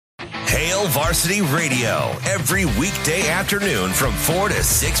Hail Varsity Radio, every weekday afternoon from 4 to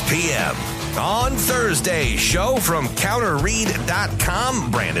 6 p.m. On Thursday, show from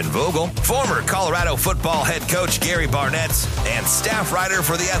counterread.com, Brandon Vogel, former Colorado football head coach Gary Barnett, and staff writer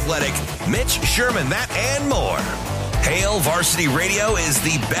for The Athletic, Mitch Sherman, that and more. Hail Varsity Radio is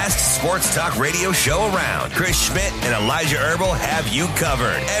the best sports talk radio show around. Chris Schmidt and Elijah Herbal have you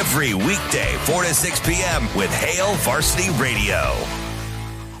covered every weekday, 4 to 6 p.m. with Hail Varsity Radio.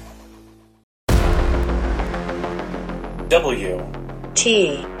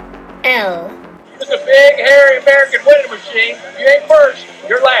 W-T-L. It's a big, hairy American winning machine. You ain't first,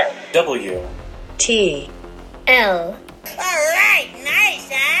 you're last. W-T-L. All right, nice,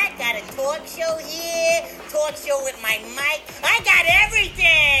 huh? Got a talk show here, talk show with my mic. I got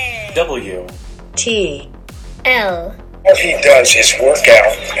everything. W-T-L. All he does is work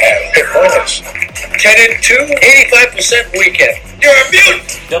out and pick winners. 10 and 2, 85% weekend. You're a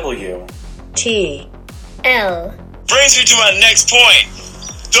mutant. W-T-L. Brings me to my next point.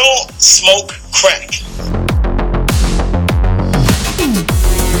 Don't smoke crack.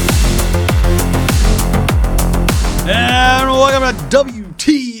 And welcome to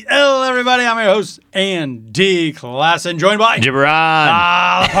WTL, everybody. I'm your host, Andy Klassen, joined by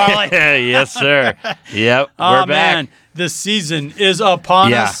Gibran. The parlay. Yes, sir. Yep, Oh, we're back. man, the season is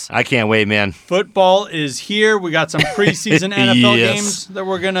upon us. I can't wait, man. Football is here. We got some preseason NFL Yes. games that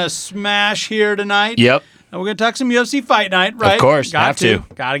we're going to smash here tonight. Yep. And we're going to talk some UFC Fight Night, right? Of course, have to.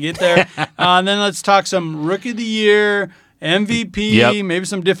 Got to get there. And then let's talk some Rookie of the Year, MVP, Yep. maybe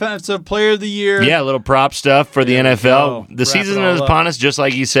some Defensive Player of the Year. Yeah, a little prop stuff for the There we NFL. go. The Wrap it season all is up. upon us, just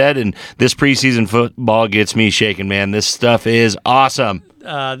like you said, and this preseason football gets me shaking, man. This stuff is awesome.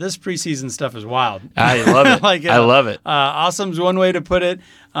 This preseason stuff is wild. I love it. I love it. Awesome's one way to put it.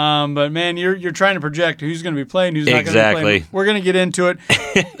 But man, you're trying to project who's going to be playing, who's not going to be Exactly. playing. We're going to get into it.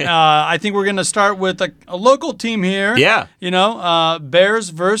 I think we're going to start with a local team here. Yeah. Bears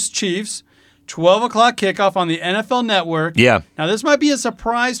versus Chiefs. 12 o'clock kickoff on the NFL Network. Yeah. Now, this might be a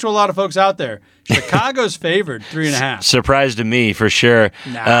surprise to a lot of folks out there. Chicago's favored 3.5. Surprise to me, for sure.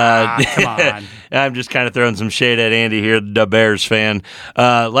 Nah, come on. I'm just kind of throwing some shade at Andy here, the Bears fan.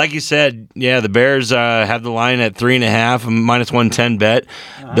 Like you said, yeah, the Bears have the line at 3.5, minus 110 bet.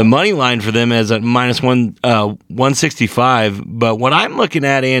 The money line for them is at minus 165. But what I'm looking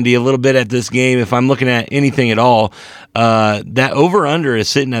at, Andy, a little bit at this game, if I'm looking at anything at all, that over-under is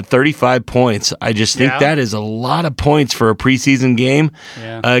sitting at 35 points. I just think that is a lot of points for a preseason game,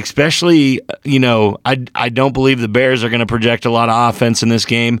 especially, I don't believe the Bears are going to project a lot of offense in this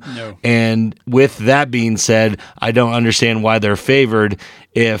game. No. And with that being said, I don't understand why they're favored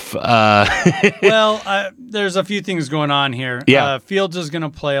if Well, there's a few things going on here. Yeah. Fields is going to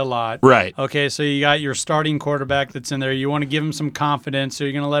play a lot. Right. Okay, so you got your starting quarterback that's in there. You want to give him some confidence, so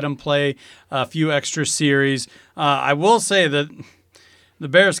you're going to let him play a few extra series. I will say that the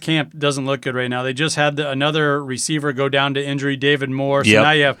Bears camp doesn't look good right now. They just had another receiver go down to injury, David Moore. So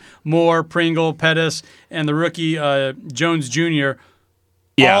now you have Moore, Pringle, Pettis, and the rookie Jones Jr.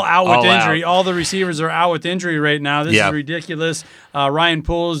 all out with injury. All the receivers are out with injury right now. This is ridiculous. Ryan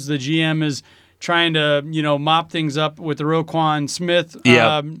Poles, the GM, is trying to mop things up with the Roquan Smith.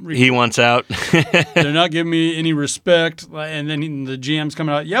 he wants out. They're not giving me any respect. And then the GM's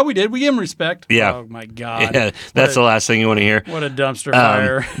coming out, yeah, we did. We gave him respect. Yeah. Oh, my God. Yeah, that's the last thing you want to hear. What a dumpster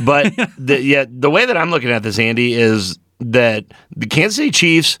fire. But the way that I'm looking at this, Andy, is that the Kansas City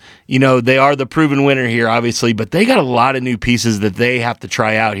Chiefs, they are the proven winner here, obviously, but they got a lot of new pieces that they have to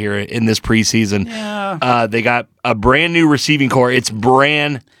try out here in this preseason. Yeah. They got a brand new receiving core. It's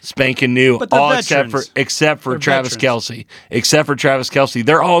brand spanking new, But they're all veterans. except for They're Travis veterans. Kelce. Except for Travis Kelce,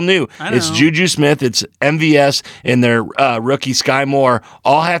 they're all new. It's know. Juju Smith, it's MVS, and their rookie Sky Moore.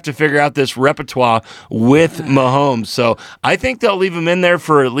 All have to figure out this repertoire with Mahomes. So I think they'll leave him in there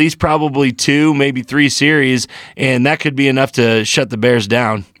for at least probably 2, maybe 3 series, and that could be enough to shut the Bears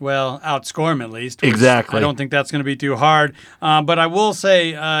down. Well, outscore him at least. which Exactly. I don't think that's going to be too hard. But I will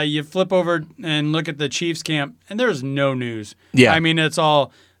say, you flip over and look at the Chiefs camp, and there's no news. Yeah. I mean, it's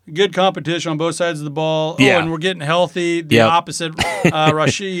all good competition on both sides of the ball. Yeah. Oh, and we're getting healthy. The opposite,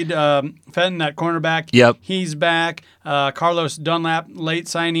 Rashid Fenton, that cornerback. Yep. He's back. Carlos Dunlap, late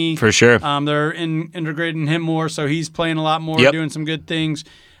signee. For sure. They're integrating him more, so he's playing a lot more, Yep. doing some good things.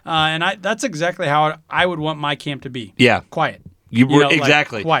 And that's exactly how I would want my camp to be. Yeah. Quiet.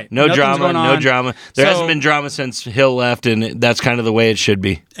 Exactly. Quiet. No Nothing's drama. going No on. drama. There hasn't been drama since Hill left, and that's kind of the way it should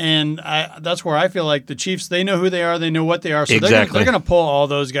be. And that's where I feel like the Chiefs, they know who they are. They know what they are. So Exactly. they're going to pull all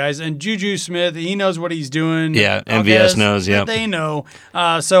those guys. And Juju Smith, he knows what he's doing. Yeah, MVS knows, yeah. They know.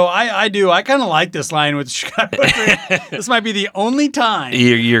 So I do. I kind of like this line with Chicago. This might be the only time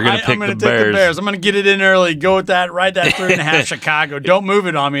You're going to pick I'm gonna the take Bears. the Bears. I'm going to get it in early. Go with that. Ride that 3.5 Chicago. Don't move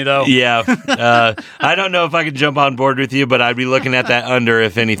it on me, though. Yeah. I don't know if I could jump on board with you, but I'd be looking at that under,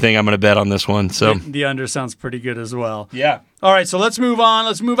 if anything. I'm going to bet on this one. So The under sounds pretty good as well. yeah. All right, so let's move on.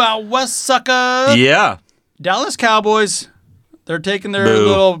 Let's move out west, sucker. Yeah. Dallas Cowboys, they're taking their Boo.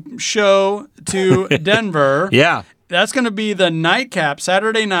 little show to Denver. Yeah. That's going to be the nightcap,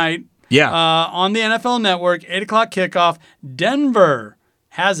 Saturday night, Yeah. on the NFL Network, 8 o'clock kickoff. Denver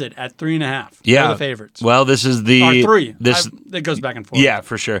has it at 3.5. Yeah. They're the favorites. Well, this is the Or 3. This It goes back and forth. Yeah,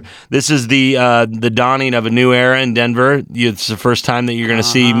 for sure. This is the dawning of a new era in Denver. It's the first time that you're going to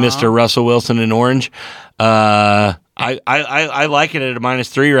see Mr. Russell Wilson in orange. I like it at a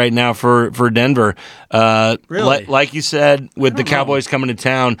 -3 right now for Denver. Really? Like you said, with the Cowboys coming to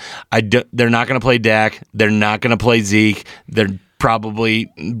town, they're not going to play Dak. They're not going to play Zeke. They're probably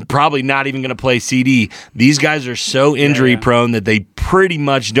not even going to play CD. These guys are so injury prone that they pretty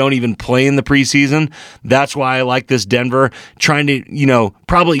much don't even play in the preseason. That's why I like this Denver, trying to,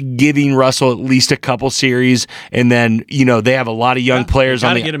 probably giving Russell at least a couple series, and then, they have a lot of young players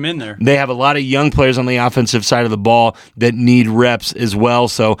on the get him in there. They have a lot of young players on the offensive side of the ball that need reps as well.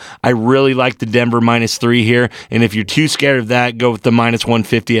 So I really like the Denver -3 here. And if you're too scared of that, go with the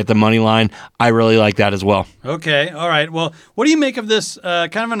 -150 at the money line. I really like that as well. Okay, all right. Well, what do you make of this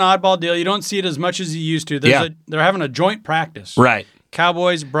kind of an oddball deal? You don't see it as much as you used to. They're having a joint practice. Right.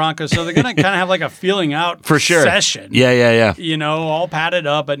 Cowboys, Broncos. So they're going to kind of have like a feeling out for sure session. Yeah. All padded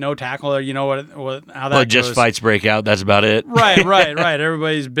up, but no tackle, or how that goes. Just fights break out. That's about it. Right.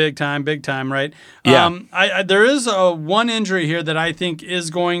 Everybody's big time, right? Yeah. There is one injury here that I think is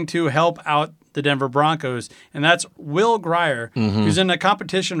going to help out the Denver Broncos, and that's Will Grier, who's in a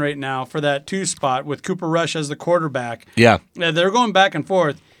competition right now for that 2 spot with Cooper Rush as the quarterback. Yeah. They're going back and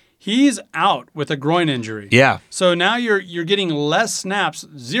forth. He's out with a groin injury. Yeah. So now you're getting less snaps,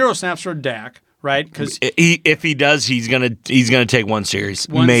 0 snaps for Dak, right? Because if he does, he's gonna take one series,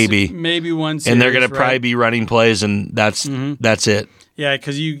 maybe one series, and they're gonna probably be running plays, and that's it. Yeah,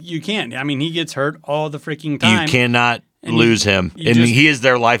 because you can't. I mean, he gets hurt all the freaking time. You cannot lose him, and he is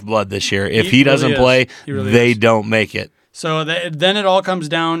their lifeblood this year. If he doesn't play, they don't make it. So then it all comes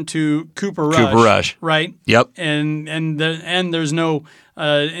down to Cooper Rush. Right? Yep. And there's no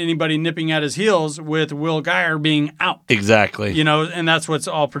anybody nipping at his heels with Will Grier being out. Exactly. And that's what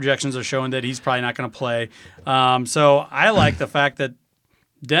all projections are showing, that he's probably not going to play. So I like the fact that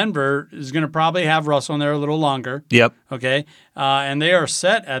Denver is going to probably have Russell in there a little longer. Yep. Okay. And they are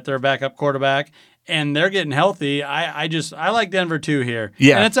set at their backup quarterback, and they're getting healthy. I like Denver too here.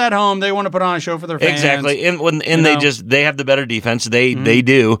 Yeah. And it's at home. They want to put on a show for their fans. Exactly. And they have the better defense. They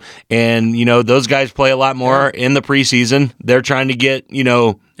do. And those guys play a lot more in the preseason. They're trying to get,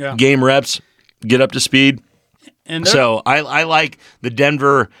 game reps, get up to speed. And so I like the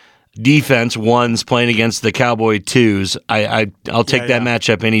Denver defense ones playing against the Cowboy twos. I'll take that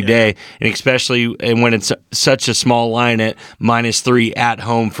matchup any day, and especially when it's such a small line at -3 at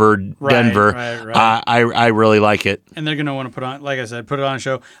home for Denver. Right. I really like it. And they're going to want to put on, like I said, put it on a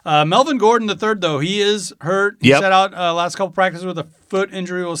show. Melvin Gordon III, though, he is hurt. He sat out last couple practices with a foot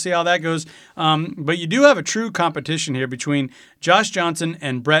injury. We'll see how that goes. But you do have a true competition here between Josh Johnson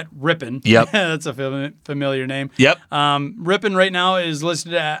and Brett Rippon. Yep. That's a familiar name. Yep. Rippon right now is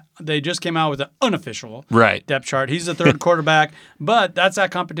listed at, they just came out with an unofficial depth chart. He's the third quarterback, but that's that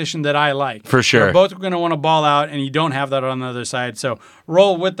competition that I like. For sure. They're both going to want to ball out, and you don't have that on the other side. So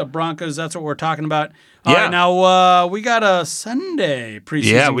roll with the Broncos. That's what we're talking about. All right, now we got a Sunday preseason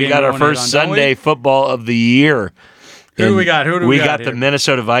game. Yeah, we got our first Sunday football of the year. Who do we got? We got the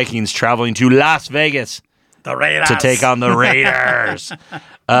Minnesota Vikings traveling to Las Vegas to take on the Raiders.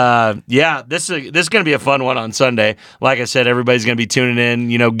 This is going to be a fun one on Sunday. Like I said, everybody's going to be tuning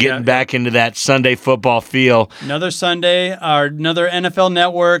in, getting back into that Sunday football feel. Another Sunday, another NFL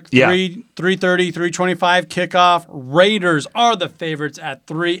Network, 3:30, 3:25 kickoff. Raiders are the favorites at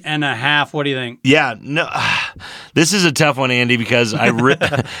 3.5. What do you think? Yeah, no, this is a tough one, Andy, because I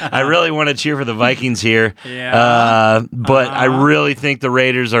really want to cheer for the Vikings here. Yeah. But I really think the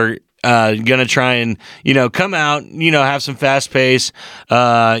Raiders are gonna try and come out, have some fast pace,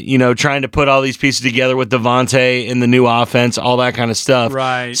 trying to put all these pieces together with Devontae in the new offense, all that kind of stuff.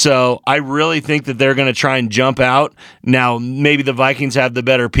 Right. So I really think that they're gonna try and jump out. Now maybe the Vikings have the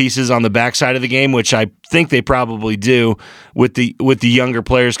better pieces on the backside of the game, which I think they probably do with the younger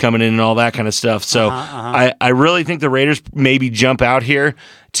players coming in and all that kind of stuff. So I really think the Raiders maybe jump out here,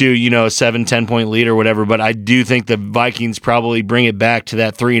 to, a 7-10 point lead or whatever. But I do think the Vikings probably bring it back to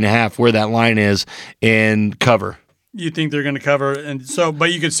that 3.5 where that line is and cover. You think they're going to cover,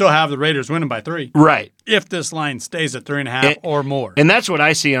 but you could still have the Raiders winning by 3, right? If this line stays at 3.5 or more, and that's what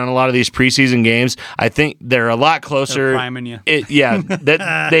I see on a lot of these preseason games. I think they're a lot closer. They're priming you.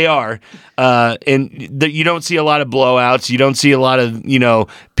 That they are, you don't see a lot of blowouts. You don't see a lot of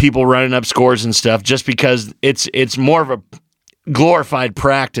people running up scores and stuff, just because it's more of a glorified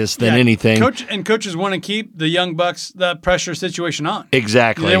practice than anything. Coaches want to keep the young bucks the pressure situation on.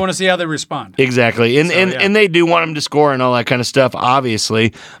 Exactly. They want to see how they respond. Exactly. And they do want them to score and all that kind of stuff,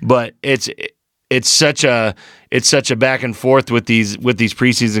 obviously, but it's such a back and forth with these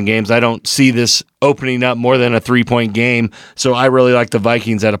preseason games. I don't see this opening up more than a 3-point game, so I really like the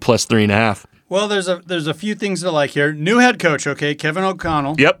Vikings at a plus 3.5. Well, there's a few things to like here. New head coach, okay, Kevin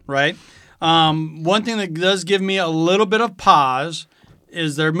O'Connell. Yep. Right. One thing that does give me a little bit of pause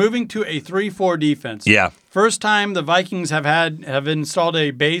is they're moving to a 3-4 defense. Yeah. First time the Vikings have installed a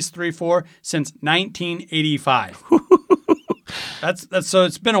base 3-4 since 1985. That's so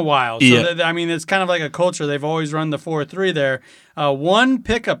it's been a while. So it's kind of like a culture. They've always run the 4-3 there. One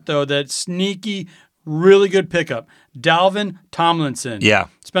pickup though, that sneaky, really good pickup. Dalvin Tomlinson. Yeah.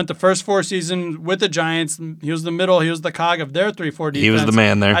 Spent the first 4 seasons with the Giants. He was the cog of their 3-4 defense. He was the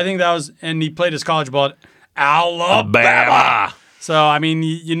man there. I think and he played his college ball at Alabama. So,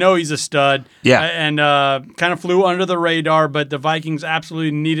 he's a stud. Yeah. And kind of flew under the radar, but the Vikings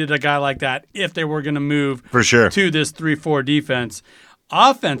absolutely needed a guy like that if they were going to move for sure to this 3-4 defense.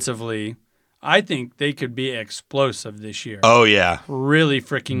 Offensively, I think they could be explosive this year. Oh, yeah. Really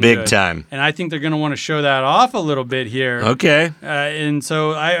freaking big good. Time. And I think they're going to want to show that off a little bit here. Okay. And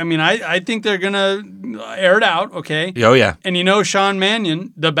so, I think they're going to air it out, okay? Oh, yeah. And Sean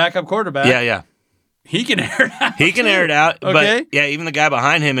Mannion, the backup quarterback. Yeah. He can air it out. He can air it out. Okay. But, even the guy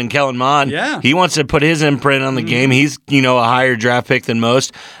behind him, and Kellen Mond, he wants to put his imprint on the game. He's, a higher draft pick than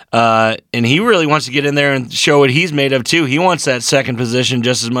most. And he really wants to get in there and show what he's made of, too. He wants that second position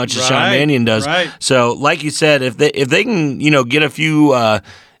just as much as Sean Mannion does. Right. So, like you said, if they can, get a few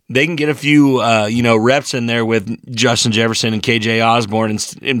reps in there with Justin Jefferson and KJ Osborne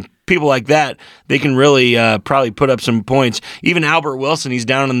and people like that, they can really probably put up some points. Even Albert Wilson, he's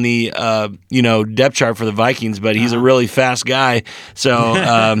down in the depth chart for the Vikings, but he's a really fast guy. So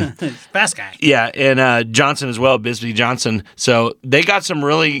fast guy. Yeah, and Johnson as well, Bisbee Johnson. So they got some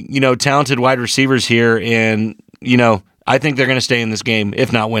really talented wide receivers here, and I think they're going to stay in this game,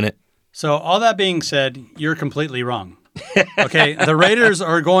 if not win it. So all that being said, you're completely wrong. Okay, the Raiders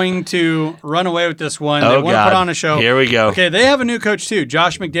are going to run away with this one. They want to put on a show. Here we go. Okay, they have a new coach too,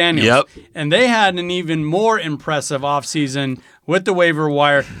 Josh McDaniels. Yep. And they had an even more impressive offseason with the waiver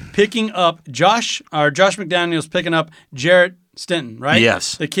wire, picking up Josh McDaniels picking up Jarrett Stinton, right?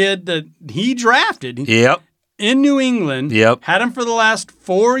 Yes. The kid that he drafted. Yep. In New England. Yep. Had him for the last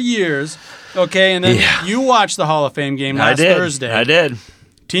 4 years. Okay, and then you watched the Hall of Fame game last Thursday. I did.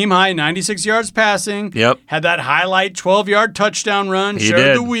 Team high, 96 yards passing. Yep. Had that highlight 12-yard touchdown run. He shared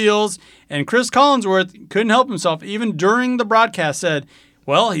did. the wheels. And Chris Collinsworth couldn't help himself. Even during the broadcast said,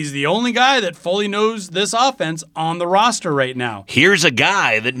 well, he's the only guy that fully knows this offense on the roster right now. Here's a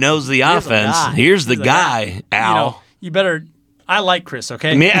guy that knows the offense. Here's the guy, Al. You better... I like Chris,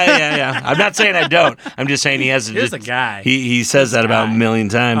 okay? Yeah. I'm not saying I don't. I'm just saying he has... Here's the guy. He says that about a million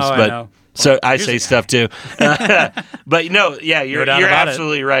times. Oh, but I know. So I say stuff too. But you're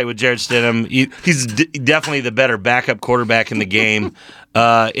absolutely right with Jarrett Stidham. He's definitely the better backup quarterback in the game.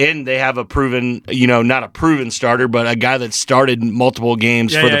 And they have a proven, not a proven starter, but a guy that started multiple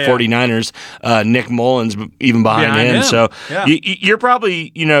games for the 49ers, Nick Mullins, even behind him. So you're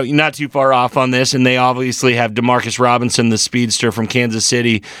probably, not too far off on this. And they obviously have Demarcus Robinson, the speedster from Kansas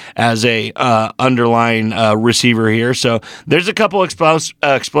City, as a underlying receiver here. So there's a couple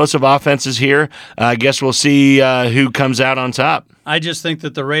explosive offenses here. I guess we'll see who comes out on top. I just think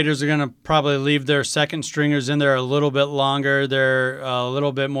that the Raiders are going to probably leave their second stringers in there a little bit longer. They're a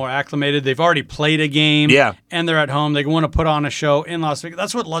little bit more acclimated. They've already played a game, and they're at home. They want to put on a show in Las Vegas.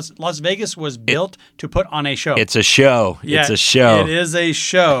 That's what Las Vegas was built to put on a show. It's a show. Yeah, it's a show. It is a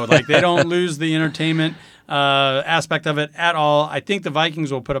show. Like, they don't lose the entertainment aspect of it at all. I think the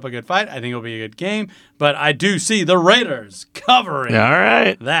Vikings will put up a good fight. I think it'll be a good game, but I do see the Raiders covering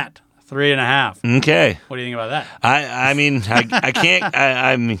that 3.5. Okay. What do you think about that? I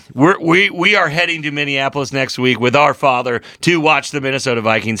can't. We are heading to Minneapolis next week with our father to watch the Minnesota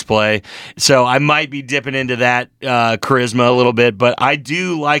Vikings play. So I might be dipping into that charisma a little bit, but I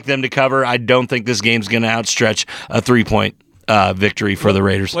do like them to cover. I don't think this game's going to outstretch a 3-point victory for the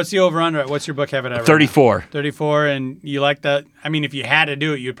Raiders. What's the over-under? What's your book have it at? 34. 34, and you like that? I mean, if you had to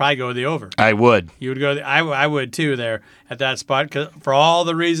do it, you'd probably go the over. I would. You would go. I would too there at that spot for all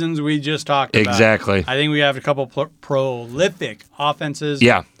the reasons we just talked about. Exactly. I think we have a couple prolific offenses.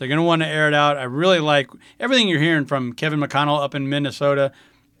 Yeah. They're going to want to air it out. I really like everything you're hearing from Kevin McConnell up in Minnesota.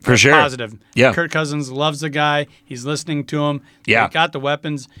 For sure. Positive. Yeah. Kirk Cousins loves the guy. He's listening to him. Yeah. They got the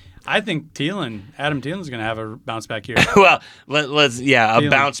weapons. I think Adam Thielen's going to have a bounce back year. Well, a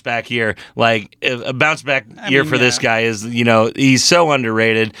bounce back year. Like a bounce back year for this guy is, he's so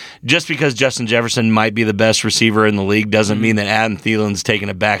underrated. Just because Justin Jefferson might be the best receiver in the league doesn't mean that Adam Thielen's taking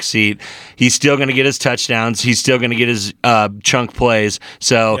a back seat. He's still going to get his touchdowns. He's still going to get his chunk plays.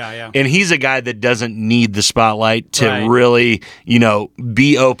 So, and he's a guy that doesn't need the spotlight to really,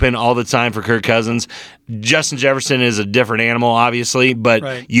 be open all the time for Kirk Cousins. Justin Jefferson is a different animal, obviously,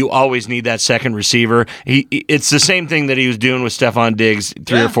 but you always need that second receiver. It's the same thing that he was doing with Stephon Diggs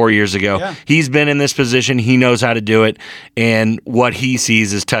 3 or 4 years ago. Yeah. He's been in this position. He knows how to do it, and what he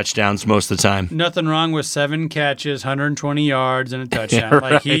sees is touchdowns most of the time. Nothing wrong with 7 catches, 120 yards, and a touchdown.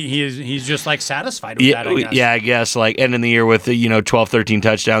 Like he's just like satisfied with that, I guess. Yeah, I guess. Like ending the year with 12, 13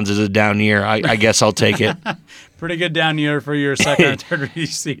 touchdowns is a down year. I guess I'll take it. Pretty good down year for your second and third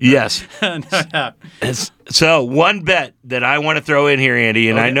receiver. Yes. No doubt. So one bet that I want to throw in here, Andy,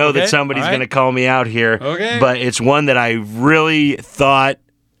 and I know that somebody's going to call me out here, but it's one that I really thought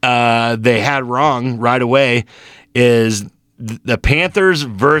they had wrong right away, is the Panthers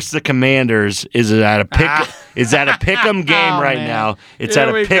versus the Commanders is at a pick'em game now. It's at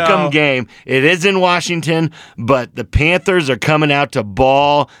a pick'em game. It is in Washington, but the Panthers are coming out to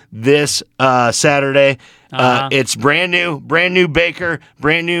ball this Saturday. It's brand new Baker,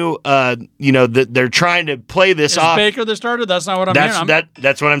 brand new. They're trying to play this off. Is Baker the starter? That's not what I'm hearing.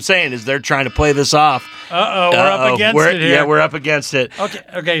 That's what I'm saying. Is they're trying to play this off. We're up against it here. Yeah, we're up against it.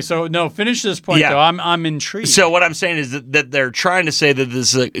 Okay. So no, finish this point though. I'm intrigued. So what I'm saying is that they're trying to say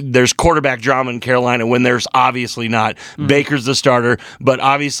that there's quarterback drama in Carolina when there's obviously not. Baker's the starter, but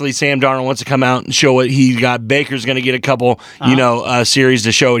obviously Sam Darnold wants to come out and show what he's got. Baker's going to get a couple, series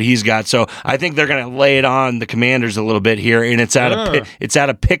to show what he's got. So I think they're going to lay it on the Commanders a little bit here, and it's at a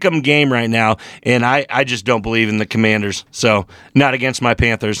pick'em game right now, and I just don't believe in the Commanders, so not against my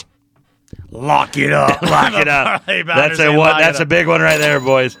Panthers. Lock it up. Lock it up. That's a big one right there,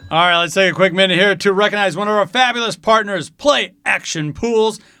 boys. All right, let's take a quick minute here to recognize one of our fabulous partners, Play Action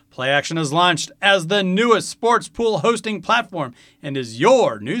Pools. Play Action has launched as the newest sports pool hosting platform and is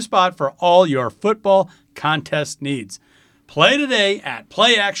your new spot for all your football contest needs. Play today at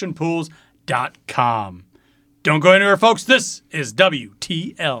playactionpools.com. Don't go anywhere, folks. This is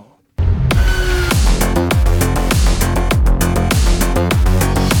WTL.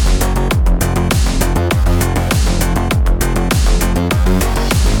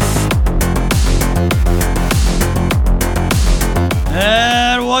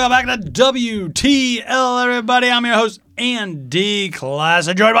 And welcome back to WTL, everybody. I'm your host, Andy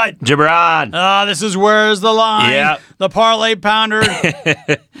Classic, joined by Gibran. This is Where's the Line? Yep. The parlay pounder.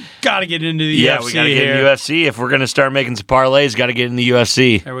 Got to get into the UFC. Yeah, we got to get in the UFC. If we're going to start making some parlays, got to get in the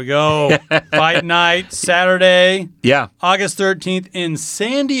UFC. There we go. Fight night, Saturday. Yeah. August 13th in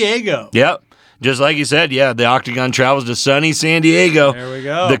San Diego. Yep. Just like you said, the Octagon travels to sunny San Diego. There we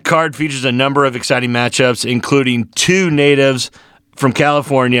go. The card features a number of exciting matchups, including 2 natives from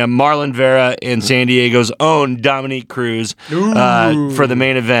California, Marlon Vera and San Diego's own Dominique Cruz for the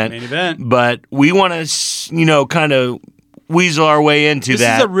main event. But we want to, kind of weasel our way into that.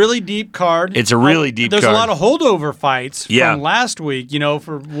 This is a really deep card. It's a really deep card. There's a lot of holdover fights from last week,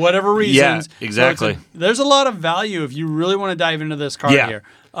 for whatever reasons. Yeah, exactly. So there's a lot of value if you really want to dive into this card here.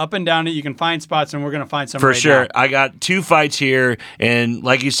 Up and down it, you can find spots, and we're going to find some for right sure. now. I got 2 fights here, and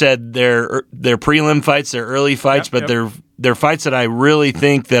like you said, they're prelim fights, they're early fights, but they're fights that I really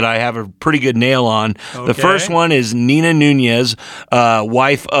think that I have a pretty good nail on. Okay. The first one is Nina Nunez,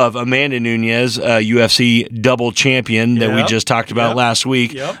 wife of Amanda Nunez, UFC double champion that we just talked about last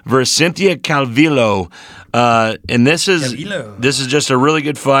week, versus Cynthia Calvillo. And this is just a really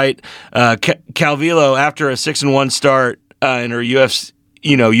good fight. Calvillo, after a 6-1 start in her UFC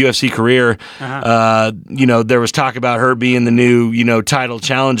career, there was talk about her being the new, title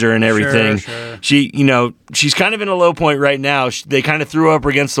challenger and everything. Sure. She's kind of in a low point right now. They kind of threw her up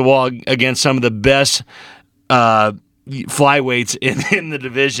against the wall against some of the best flyweights in the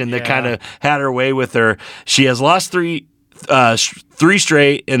division that kind of had her way with her. She has lost 3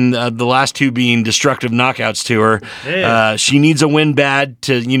 straight, and the last 2 being destructive knockouts to her. She needs a win bad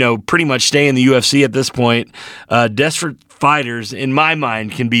to, pretty much stay in the UFC at this point. Desperate fighters, in my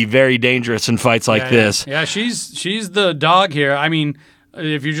mind, can be very dangerous in fights like this. Yeah, she's the dog here. I mean,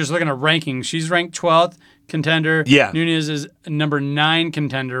 if you're just looking at rankings, she's ranked 12th contender. Yeah. Nunez is number 9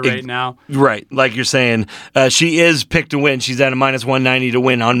 contender right now. Right, like you're saying. She is picked to win. She's at a minus 190 to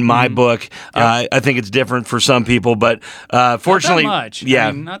win on my book. Yep. I think it's different for some people, but fortunately, not that much. Yeah,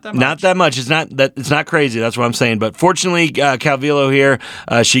 I mean, not that much. Not that much. It's not crazy. That's what I'm saying. But fortunately, Calvillo here,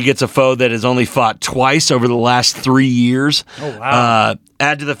 she gets a foe that has only fought twice over the last 3 years. Oh wow.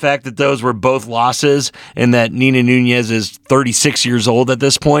 Add to the fact that those were both losses, and that Nina Nunez is 36 years old at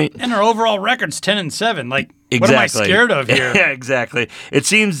this point. And her overall record's 10-7. Like, Exactly. what am I scared of here? Yeah, exactly. It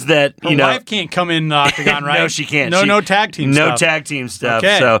seems that Her wife can't come in the octagon, right? No, she can't. No tag team stuff. No tag team stuff.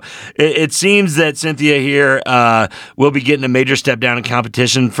 Okay. So it seems that Cynthia here will be getting a major step down in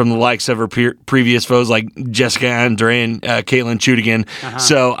competition from the likes of her previous foes like Jessica Andre and Caitlin Chudigan.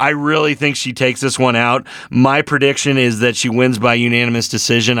 So I really think she takes this one out. My prediction is that she wins by unanimous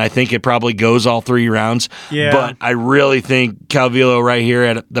decision. I think it probably goes all 3 rounds. Yeah. But I really think Calvillo right here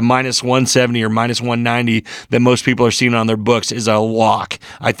at the minus 170 or minus 190 that most people are seeing on their books is a lock.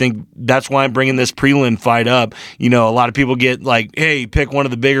 I think that's why I'm bringing this prelim fight up. You know, a lot of people get like, hey, pick one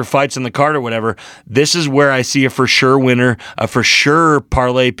of the bigger fights in the card or whatever. This is where I see a for sure winner, a for sure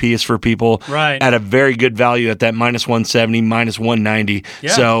parlay piece for people at a very good value at that minus 170, minus 190.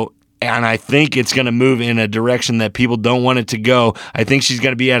 Yeah. So, and I think it's going to move in a direction that people don't want it to go. I think she's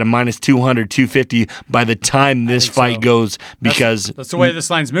going to be at a minus 200, 250 by the time this fight goes, because that's the way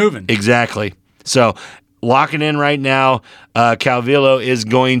this line's moving. Exactly. So, locking in right now, Calvillo is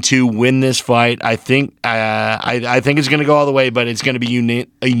going to win this fight. I think I think it's going to go all the way, but it's going to be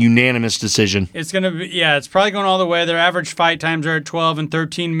a unanimous decision. It's going to be, it's probably going all the way. Their average fight times are at 12 and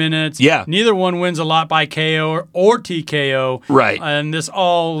 13 minutes. Yeah. Neither one wins a lot by KO or TKO. Right. And this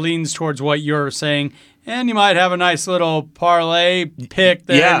all leans towards what you're saying. And you might have a nice little parlay pick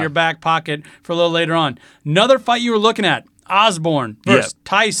there in your back pocket for a little later on. Another fight you were looking at. Osborne versus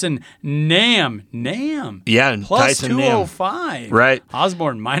Tyson Nam. Yeah, plus Tyson 205. Nam. Right.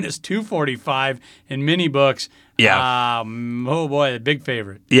 Osborne minus 245 in mini books. Yeah. Oh boy, the big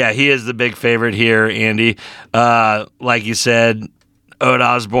favorite. Yeah, he is the big favorite here, Andy. Like you said, Ode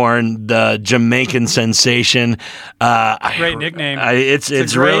Osborne, the Jamaican sensation. Great nickname.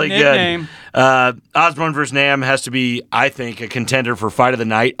 It's really nickname. good. Osborne versus Nam has to be, I think, a contender for fight of the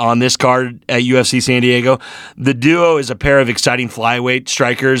night on this card at UFC San Diego. The duo is a pair of exciting flyweight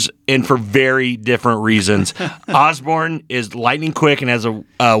strikers, and for very different reasons. Osborne is lightning quick and has a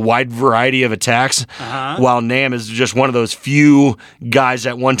wide variety of attacks, while Nam is just one of those few guys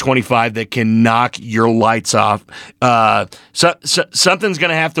at 125 that can knock your lights off. Something's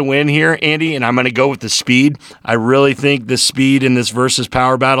going to have to win here, Andy, and I'm going to go with the speed. I really think the speed in this versus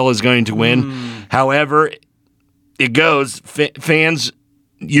power battle is going to win. However, it goes. Fans,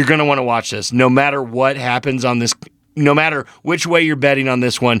 you're going to want to watch this. No matter what happens on this, no matter which way you're betting on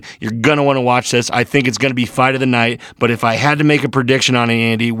this one, you're going to want to watch this. I think it's going to be fight of the night. But if I had to make a prediction on it,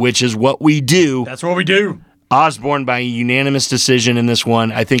 Andy, which is what we do. That's what we do. Osborne by unanimous decision in this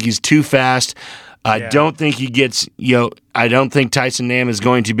one. I think he's too fast. I don't think he gets, I don't think Tyson Nam is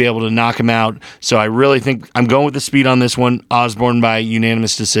going to be able to knock him out. So I really think I'm going with the speed on this one. Osborne by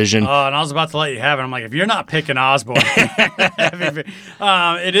unanimous decision. Oh, and I was about to let you have it. I'm like, if you're not picking Osborne,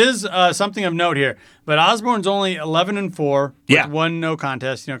 it is something of note here. But Osborne's only 11-4 with one no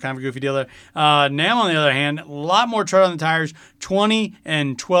contest. Kind of a goofy deal there. Nam, on the other hand, a lot more tread on the tires.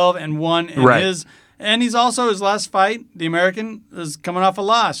 20-12-1 in his. And he's also, his last fight, the American, is coming off a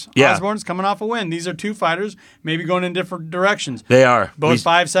loss. Yeah. Osborne's coming off a win. These are two fighters, maybe going in different directions. They are. Both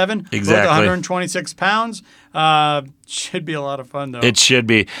 5'7", exactly. both 126 pounds. Should be a lot of fun, though. It should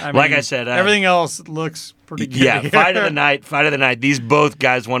be. Like I said. Everything else looks pretty good. Yeah, fight of the night. These both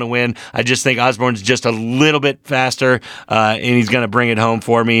guys want to win. I just think Osborne's just a little bit faster, and he's going to bring it home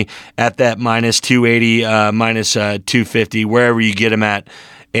for me at that minus 280, minus 250, wherever you get him at.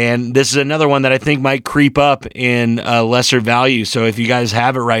 And this is another one that I think might creep up in lesser value. So if you guys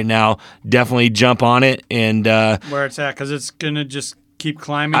have it right now, definitely jump on it. And where it's at, because it's going to just keep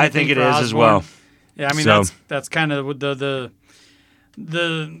climbing. I think it is Osborne. as well. Yeah, I mean, that's kind of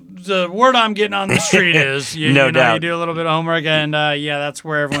the word I'm getting on the street is no doubt. You do a little bit of homework, and that's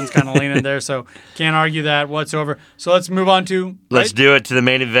where everyone's kind of leaning there. So can't argue that whatsoever. So let's move on to let's do it to the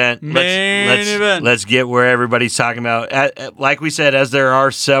main event. Let's get where everybody's talking about. Like we said, as there are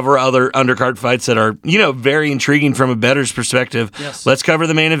several other undercard fights that are very intriguing from a bettor's perspective. Yes. Let's cover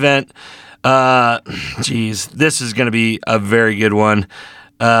the main event. This is going to be a very good one.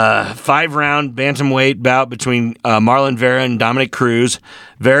 5-round bantamweight bout between Marlon Vera and Dominic Cruz.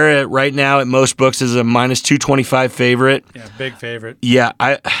 Vera right now at most books is a minus 225 favorite. Yeah, big favorite. Yeah,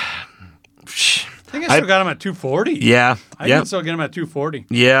 I think I still got him at 240. Yeah. I can still get him at 240.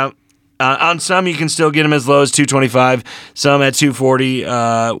 Yeah. On some, you can still get him as low as 225. Some at 240.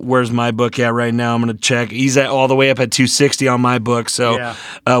 Where's my book at right now? I'm going to check. He's all the way up at 260 on my book. So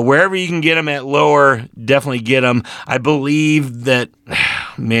wherever you can get him at lower, definitely get him. I believe that,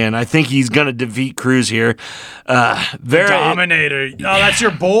 man, I think he's going to defeat Cruz here. Vera, Dominator. That's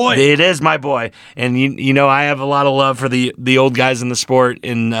your boy. It is my boy. And, you know, I have a lot of love for the old guys in the sport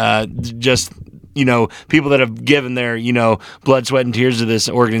and just – people that have given their, blood, sweat, and tears to this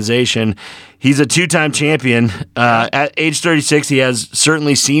organization. He's a 2-time champion. At age 36, he has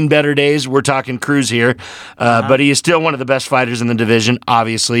certainly seen better days. We're talking Cruz here. But he is still one of the best fighters in the division,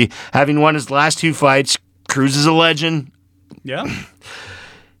 obviously. Having won his last 2 fights, Cruz is a legend. Yeah.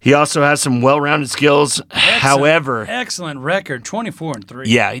 He also has some well-rounded skills. However, excellent record, 24-3.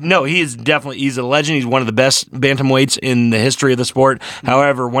 Yeah, no, he's a legend. He's one of the best bantamweights in the history of the sport.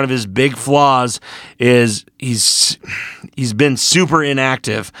 However, one of his big flaws is he's been super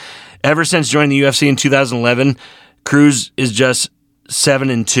inactive. Ever since joining the UFC in 2011, Cruz is just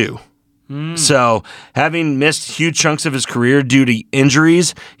 7-2. So, having missed huge chunks of his career due to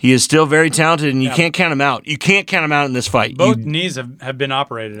injuries, he is still very talented, and you can't count him out. You can't count him out in this fight. Both knees have been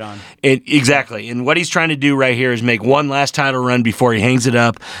operated on. Exactly. And what he's trying to do right here is make one last title run before he hangs it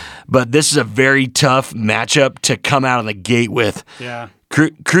up. But this is a very tough matchup to come out of the gate with. Yeah.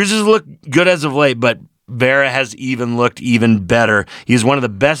 Cruz has looked good as of late, but Vera has looked even better. He is one of the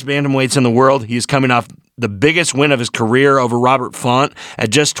best bantamweights in the world. He is coming off the biggest win of his career over Robert Font.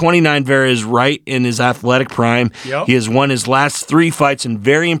 At just 29, Vera is right in his athletic prime. Yep. He has won his last 3 fights in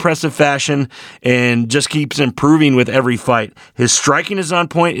very impressive fashion and just keeps improving with every fight. His striking is on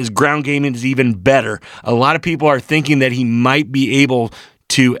point. His ground game is even better. A lot of people are thinking that he might be able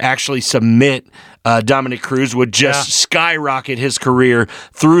to actually submit Dominic Cruz, would just skyrocket his career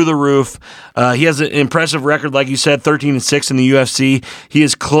through the roof. He has an impressive record, like you said, 13-6 in the UFC. He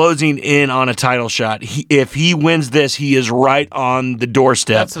is closing in on a title shot. If he wins this, he is right on the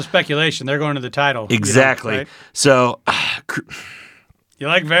doorstep. That's the speculation. They're going to the title. Exactly. Right? So, you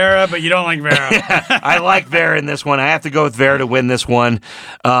like Vera, but you don't like Vera. I like Vera in this one. I have to go with Vera to win this one.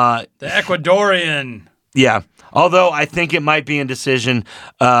 The Ecuadorian. Yeah. Although I think it might be in decision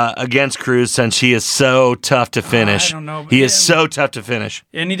against Cruz since he is so tough to finish. I don't know. He is so tough to finish.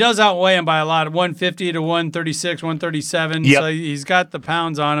 And he does outweigh him by a lot, 150 to 136, 137. Yep. So he's got the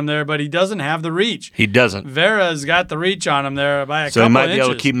pounds on him there, but he doesn't have the reach. He doesn't. Vera's got the reach on him there by a couple inches. So he might be able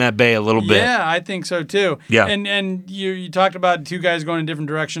to keep him at bay a little bit. Yeah, I think so too. Yeah. And you talked about 2 guys going in different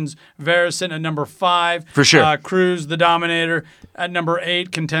directions. Vera's sitting at number 5. For sure. Cruz, the Dominator, at number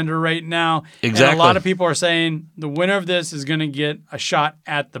 8 contender right now. Exactly. And a lot of people are saying the winner of this is going to get a shot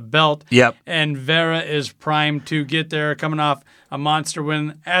at the belt. Yep. And Vera is primed to get there, coming off a monster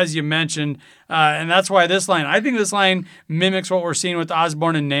win, as you mentioned. And that's why I think this line mimics what we're seeing with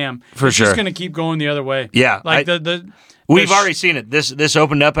Osborne and Nam. For sure. It's just going to keep going the other way. Yeah. Like we've already seen it. This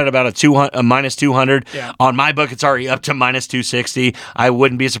opened up at about a minus 200. Yeah. On my book, it's already up to minus 260. I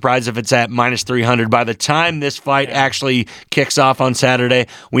wouldn't be surprised if it's at minus 300. By the time this fight actually kicks off on Saturday,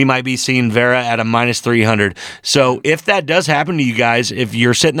 we might be seeing Vera at a minus 300. So if that does happen to you guys, if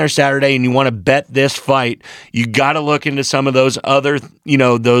you're sitting there Saturday and you want to bet this fight, you got to look into some of those other,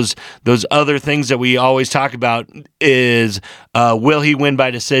 those other things that we always talk about is will he win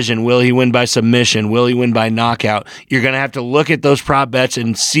by decision? Will he win by submission? Will he win by knockout? You're going to have to look at those prop bets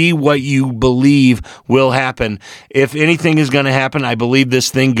and see what you believe will happen. If anything is going to happen, I believe this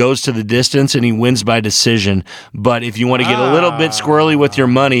thing goes to the distance and he wins by decision. But if you want to get a little bit squirrely with your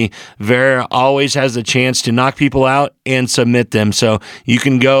money, Vera always has the chance to knock people out and submit them. So you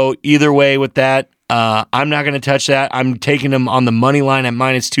can go either way with that. I'm not going to touch that. I'm taking him on the money line at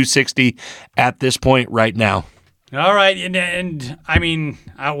minus 260 at this point right now. All right, and I mean,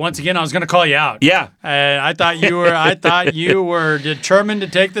 once again, I was going to call you out. Yeah, I thought you were determined to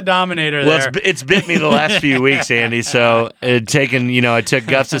take the Dominator there. Well, it's bit me the last few weeks, Andy. So I took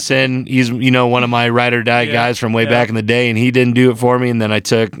Gustafson. He's one of my ride or die guys from way back in the day, and he didn't do it for me. And then I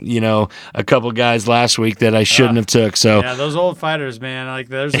took a couple guys last week that I shouldn't have took. So yeah, those old fighters, man. Like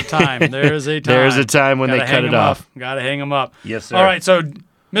there's a time. There is a time. There's a time when they cut it off. Got to hang them up. Yes, sir. All right, so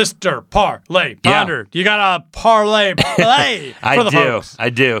Mr. Parlay Pounder. You got a parlay play for the folks. I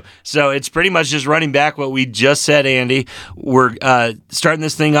do. So it's pretty much just running back what we just said, Andy. We're starting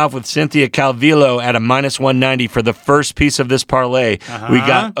this thing off with Cynthia Calvillo at a -190 for the first piece of this parlay. We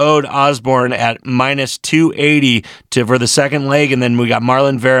got Ode Osborne at -280 for the second leg, and then we got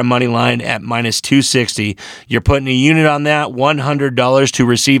Marlon Vera money line at -260. You're putting a unit on that, $100 to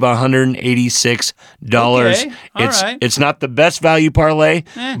receive $186. Okay. It's not the best value parlay.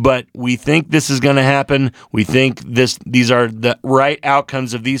 But we think this is going to happen. We think these are the right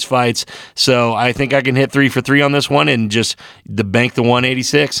outcomes of these fights. So I think I can hit 3 for 3 on this one and just bank the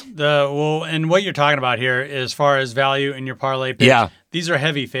 186. And what you're talking about here, as far as value in your parlay pick, these are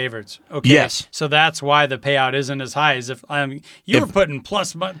heavy favorites. Okay. Yes. So that's why the payout isn't as high as if you were putting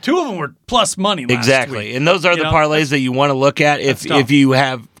plus. Two of them were plus money last week. And those are the parlays that you want to look at if you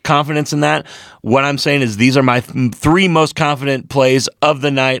have confidence in that. What I'm saying is these are my 3 most confident plays of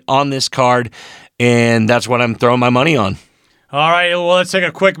the night on this card, and that's what I'm throwing my money on. All right, well, let's take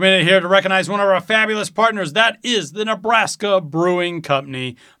a quick minute here to recognize one of our fabulous partners. That is the Nebraska Brewing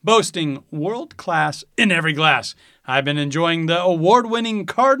Company, boasting world class in every glass. I've been enjoying the award-winning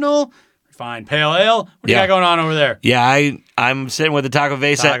Cardinal Fine Pale Ale. What do you got going on over there? Yeah, I'm sitting with the Taco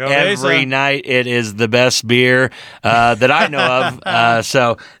Vesa every night. It is the best beer that I know of.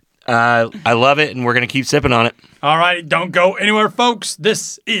 So I love it, and we're going to keep sipping on it. All right, don't go anywhere, folks.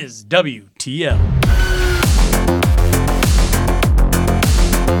 This is WTL.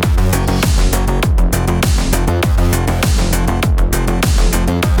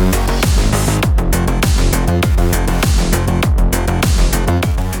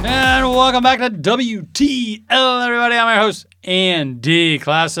 Welcome back to WTL, everybody. I'm your host, Andy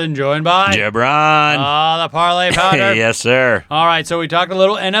Klassen, joined by Jebron. The Parlay Pounder. Yes, sir. All right, so we talked a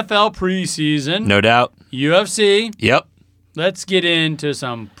little NFL preseason. No doubt. UFC. Yep. Let's get into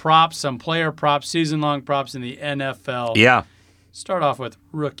some props, some player props, season-long props in the NFL. Yeah. Start off with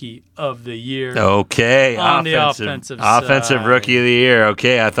Rookie of the Year. Okay. On the offensive side. Offensive Rookie of the Year.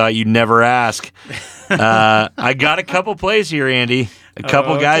 Okay, I thought you'd never ask. I got a couple plays here, Andy. A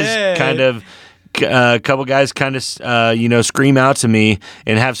couple guys kind of scream out to me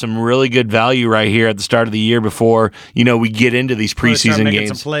and have some really good value right here at the start of the year before, we get into these preseason games.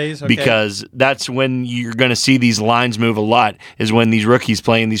 Some plays? Okay. Because that's when you're going to see these lines move a lot, is when these rookies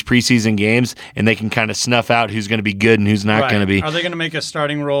play in these preseason games and they can kind of snuff out who's going to be good and who's not going to be. Are they going to make a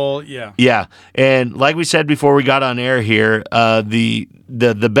starting role? Yeah. Yeah. And like we said before we got on air here, the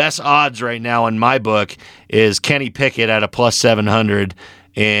best odds right now in my book is Kenny Pickett at a +700.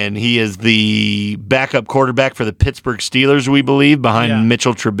 And he is the backup quarterback for the Pittsburgh Steelers, we believe, behind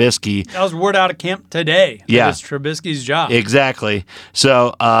Mitchell Trubisky. That was word out of camp today. Yeah. It's Trubisky's job. Exactly.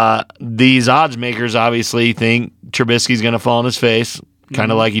 So these odds makers obviously think Trubisky's going to fall on his face,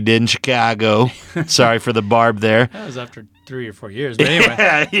 kind of like he did in Chicago. Sorry for the barb there. That was after 3 or 4 years. But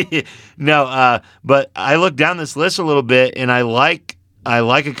anyway. No, but I looked down this list a little bit, and I like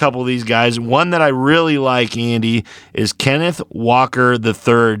a couple of these guys. One that I really like, Andy, is Kenneth Walker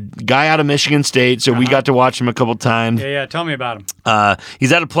III, guy out of Michigan State. So we got to watch him a couple times. Yeah. Tell me about him.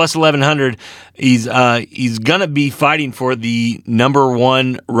 He's at a +1100. He's gonna be fighting for the number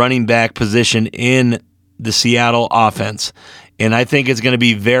 1 running back position in the Seattle offense, and I think it's going to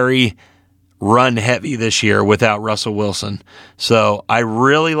be very run heavy this year without Russell Wilson. So I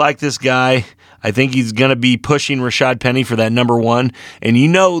really like this guy. I think he's going to be pushing Rashad Penny for that number 1. And you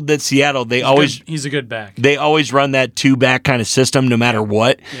know that Seattle, he's a good back. They always run that 2-back kind of system no matter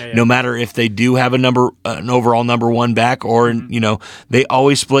what. Yeah. No matter if they do have an overall number 1 back or, they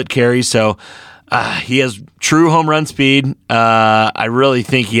always split carries. So he has true home run speed. I really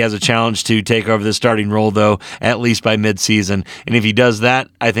think he has a challenge to take over the starting role, though, at least by midseason. And if he does that,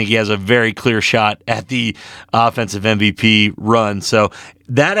 I think he has a very clear shot at the offensive MVP run. So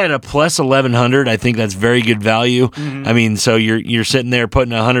that at a +1100, I think that's very good value. Mm-hmm. I mean, so you're sitting there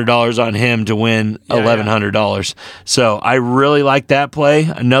putting $100 on him to win $1,100. So I really like that play.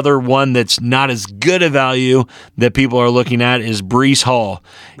 Another one that's not as good a value that people are looking at is Breece Hall.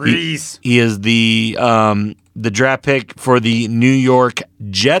 He is the draft pick for the New York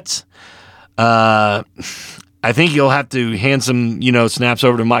Jets. I think you'll have to hand some, snaps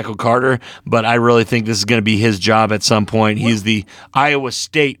over to Michael Carter, but I really think this is going to be his job at some point. He's the Iowa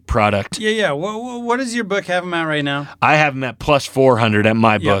State product. Yeah. What does your book have him at right now? I have him at +400 at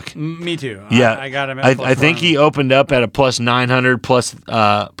my book. Me too. Yeah, I got him at I think he opened up at a +900, plus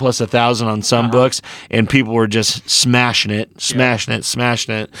 1,000 on some books, and people were just smashing it. So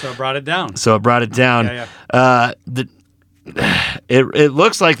it brought it down. Yeah. it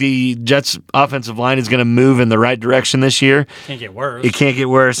looks like the Jets' offensive line is going to move in the right direction this year. Can't get worse. It can't get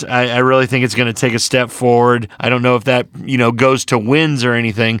worse. I really think it's going to take a step forward. I don't know if that goes to wins or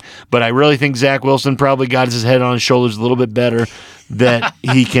anything, but I really think Zach Wilson probably got his head on his shoulders a little bit better that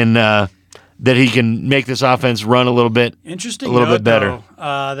he can make this offense run a little bit bit better.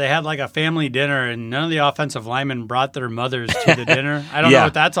 Though, they had like a family dinner, and none of the offensive linemen brought their mothers to the dinner. I don't know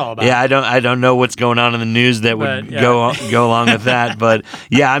what that's all about. Yeah, I don't know what's going on in the news that would go along with that. But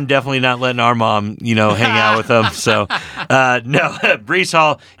yeah, I'm definitely not letting our mom, hang out with them. So no, Breece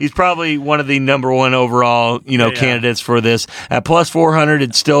Hall, he's probably one of the number one overall, candidates for this. At plus 400,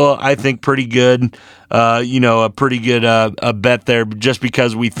 it's still, I think, pretty good. A pretty good a bet there, just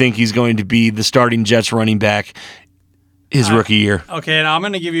because we think he's going to be the starting Jets running back his rookie year. Okay, and I'm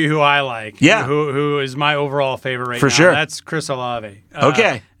going to give you who I like. Yeah. Who is my overall favorite right now. For sure. That's Chris Olave.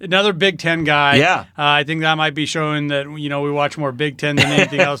 Okay. Another Big Ten guy. Yeah. I think that might be showing that, we watch more Big Ten than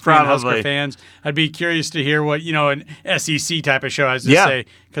anything else. Being Husker fans. I'd be curious to hear what, an SEC type of show has to say,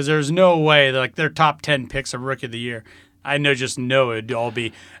 because there's no way that, their top 10 picks of Rookie of the Year. I just know it'd all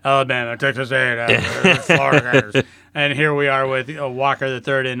be Alabama, Texas A&M, Florida. And here we are with Walker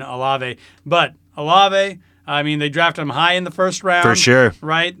III and Olave. But Olave, they drafted him high in the first round. For sure.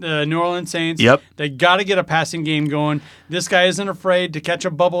 Right? The New Orleans Saints. Yep. They got to get a passing game going. This guy isn't afraid to catch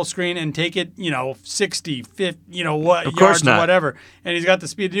a bubble screen and take it, 60, 50, yards or whatever. And he's got the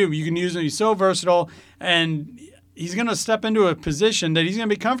speed to do it. You can use him. He's so versatile. And he's going to step into a position that he's going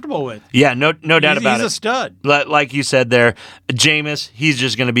to be comfortable with. Yeah, no doubt about it. He's a stud. Like you said there, Jameis, he's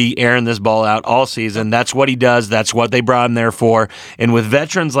just going to be airing this ball out all season. That's what he does. That's what they brought him there for. And with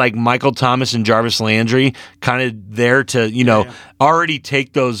veterans like Michael Thomas and Jarvis Landry kind of there to, already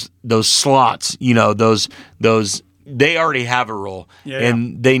take those slots, those they already have a role,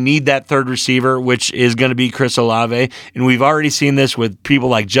 and they need that third receiver, which is going to be Chris Olave. And we've already seen this with people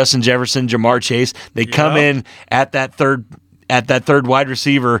like Justin Jefferson, Jamar Chase. They come in at that third wide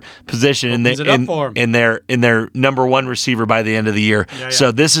receiver position, and they're number one receiver by the end of the year.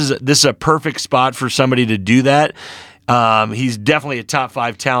 So this is a perfect spot for somebody to do that. He's definitely a top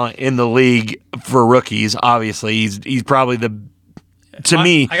 5 talent in the league for rookies. Obviously, he's probably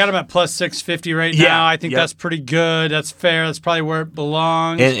I got him at plus 650 right now. I think that's pretty good. That's fair. That's probably where it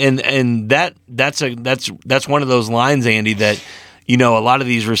belongs. And that's one of those lines, Andy, that a lot of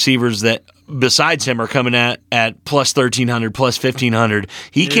these receivers that besides him are coming at plus 1,300, plus 1,500.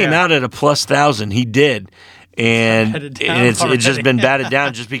 He came out at a plus 1,000. He did. And it's just been batted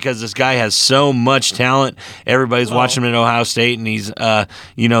down just because this guy has so much talent. Everybody's watching him at Ohio State, and he's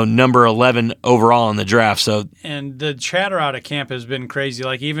number 11 overall in the draft. So, and the chatter out of camp has been crazy.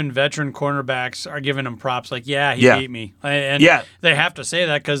 Like, even veteran cornerbacks are giving him props. Like, he beat me, and they have to say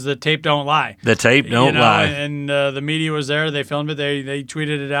that because the tape don't lie. The tape don't lie. And the media was there. They filmed it. They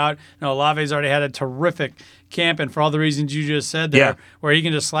tweeted it out. Olave's already had a terrific camp, and for all the reasons you just said there, where he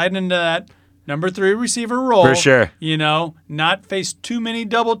can just slide into that number 3 receiver role. For sure. Not face too many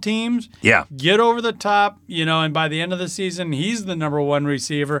double teams. Yeah. Get over the top, and by the end of the season, he's the number 1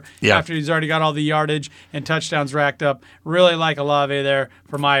 receiver after he's already got all the yardage and touchdowns racked up. Really like Olave there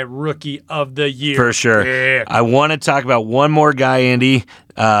for my Rookie of the Year. For sure. Yeah. I want to talk about one more guy, Andy.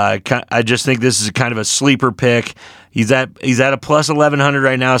 I just think this is kind of a sleeper pick. He's at a plus 1,100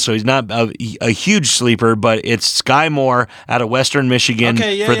 right now, so he's not a huge sleeper, but it's Sky Moore out of Western Michigan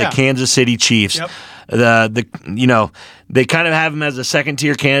for the Kansas City Chiefs. Yep. They kind of have him as a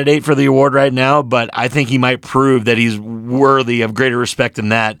second-tier candidate for the award right now, but I think he might prove that he's worthy of greater respect than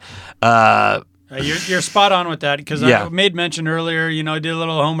that. You're spot on with that because I made mention earlier, did a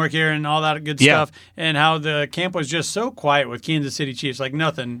little homework here and all that good stuff, and how the camp was just so quiet with Kansas City Chiefs, like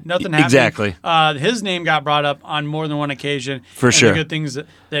nothing happened. Exactly. His name got brought up on more than one occasion. For sure. The good things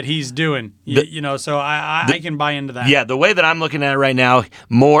that he's doing, so I can buy into that. Yeah, the way that I'm looking at it right now,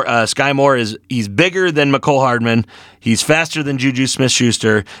 Sky Moore he's bigger than McCole Hardman, he's faster than Juju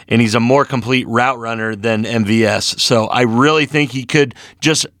Smith-Schuster, and he's a more complete route runner than MVS. So I really think he could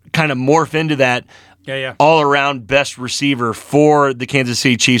just kind of morph into that all-around best receiver for the Kansas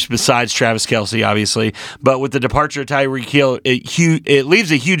City Chiefs besides Travis Kelce, obviously. But with the departure of Tyreek Hill, it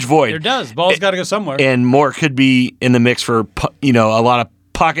leaves a huge void. It does. Ball's got to go somewhere. And Moore could be in the mix for a lot of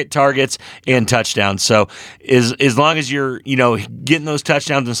pocket targets and touchdowns. So as long as you're getting those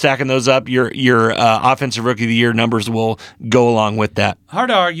touchdowns and stacking those up, your offensive Rookie of the Year numbers will go along with that. Hard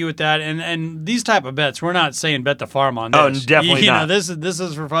to argue with that. And these type of bets, we're not saying bet the farm on this. Oh, definitely not. This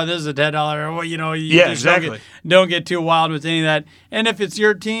is for fun. This is a $10. Exactly. Don't get too wild with any of that. And if it's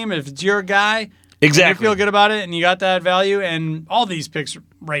your team, if it's your guy, Exactly. You feel good about it, and you got that value, and all these picks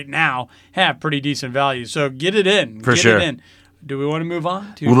right now have pretty decent value. So get it in. For get sure. It in. Do we want to move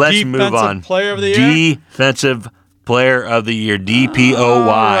on to Let's move on. Player of the Year? Defensive Player of the Year, DPOY.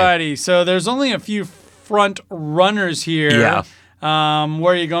 Alrighty. So there's only a few front runners here. Yeah.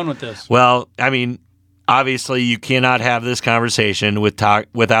 Where are you going with this? Well, I mean, obviously you cannot have this conversation without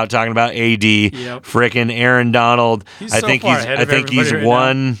talking about AD. Yep. Frickin' Aaron Donald. He's so far ahead of he's everybody right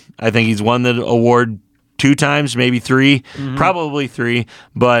won. now. I think he's won the award 2 times, maybe 3, probably 3.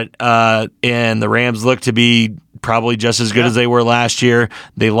 But and the Rams look to be probably just as good as they were last year.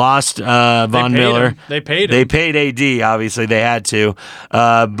 They lost Von Miller. They paid him. They paid AD. Obviously, they had to.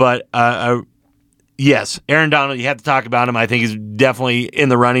 But yes, Aaron Donald. You have to talk about him. I think he's definitely in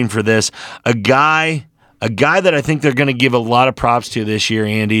the running for this. A guy that I think they're going to give a lot of props to this year,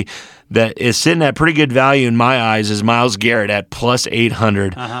 Andy, that is sitting at pretty good value in my eyes is Myles Garrett at plus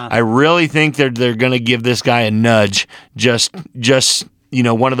 800. I really think they're going to give this guy a nudge. Just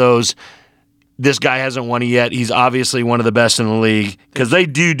one of those. This guy hasn't won it yet. He's obviously one of the best in the league because they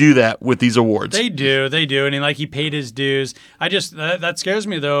do that with these awards. They do, and he paid his dues. That scares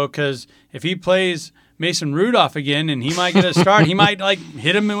me though because if he plays Mason Rudolph again and he might get a start, he might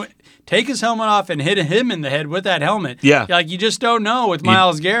hit him. Take his helmet off and hit him in the head with that helmet. Yeah. You just don't know with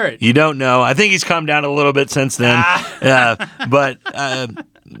Myles Garrett. You don't know. I think he's come down a little bit since then. But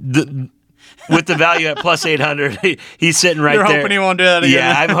with the value at plus 800, he's sitting right there. You're hoping he won't do that again.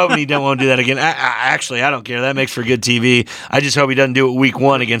 Yeah, I'm hoping he won't do that again. Actually, I don't care. That makes for good TV. I just hope he doesn't do it week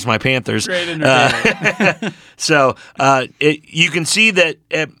 1 against my Panthers. Great entertainment. So you can see that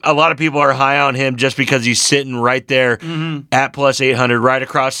a lot of people are high on him just because he's sitting right there at plus 800, right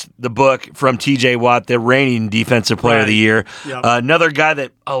across the book from TJ Watt, the reigning Defensive Player of the Year. Yep. Another guy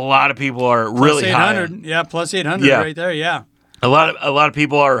that a lot of people are really high on. Yeah, plus 800 right there, yeah. A lot of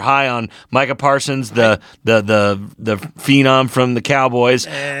people are high on Micah Parsons, the phenom from the Cowboys.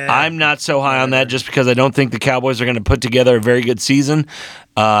 I'm not so high on that just because I don't think the Cowboys are going to put together a very good season.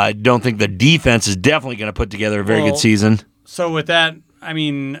 I don't think the defense is definitely going to put together a very good season. So with that, I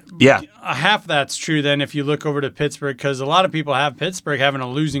mean, half that's true then if you look over to Pittsburgh because a lot of people have Pittsburgh having a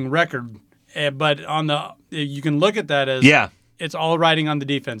losing record. But you can look at that as it's all riding on the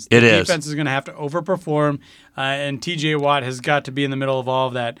defense. The defense is going to have to overperform, and TJ Watt has got to be in the middle of all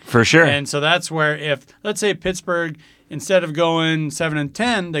of that. For sure. And so that's where if, let's say Pittsburgh, instead of going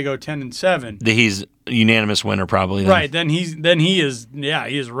 7-10, they go 10-7. He's a unanimous winner probably. Then. Right. Then he is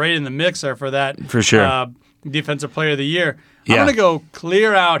right in the mixer for that. For sure. Defensive Player of the Year. Yeah. I'm going to go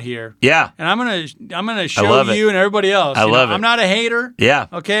clear out here. Yeah. And I'm going to show you and everybody else. I love it. I'm not a hater. Yeah.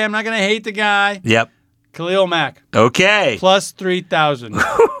 Okay, I'm not going to hate the guy. Yep. Khalil Mack. Okay. Plus 3,000.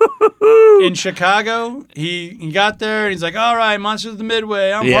 In Chicago, he got there and he's like, all right, Monsters of the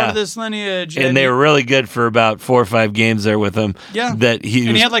Midway. I'm part of this lineage. And they were really good for about 4 or 5 games there with him. Yeah.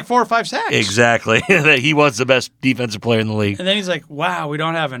 He had like 4 or 5 sacks. Exactly. That he was the best defensive player in the league. And then he's like, wow, we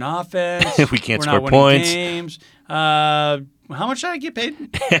don't have an offense. We can't We're score not winning points. Games. How much did I get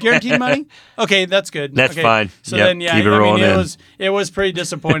paid? Guaranteed money? Okay, that's good. That's fine. So then, keep it rolling in. It was pretty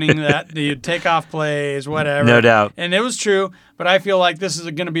disappointing that the takeoff plays, whatever. No doubt. And it was true, but I feel like this is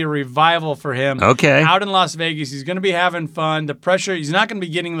going to be a revival for him. Okay. Out in Las Vegas, he's going to be having fun. The pressure, he's not going to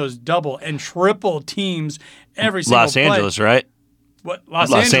be getting those double and triple teams every single Los Angeles, play. right? What?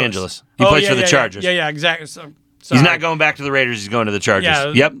 Los Angeles. He plays for the Chargers. Yeah, exactly. So, he's not going back to the Raiders. He's going to the Chargers. Yeah,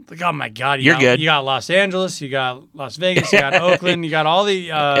 yep. Like, oh, my God. You're good. You got Los Angeles. You got Las Vegas. You got Oakland. You got all the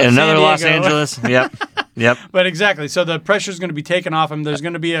another Los Angeles. Yep. Yep. But exactly. So the pressure is going to be taken off him. There's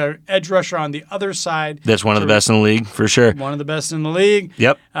going to be an edge rusher on the other side. That's one of the best in the league, for sure. One of the best in the league.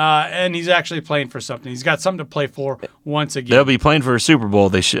 Yep. And he's actually playing for something. He's got something to play for once again. They'll be playing for a Super Bowl.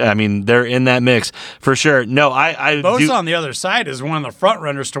 They're in that mix for sure. No, Bosa on the other side is one of the front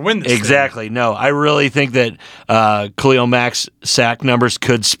runners to win this. Exactly. thing. No, I really think that Khalil Mack's sack numbers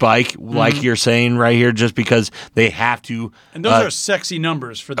could spike, like you're saying right here, just because they have to. And those are sexy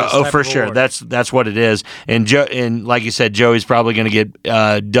numbers for this. For sure. Award. That's what it is. And like you said, Joey's probably going to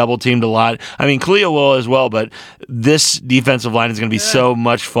get double teamed a lot. I mean, Khalil will as well, but this defensive line is going to be so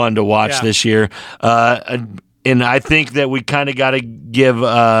much fun to watch this year. And I think that we kind of got to give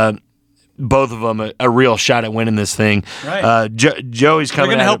both of them a real shot at winning this thing. Right. Joey's coming.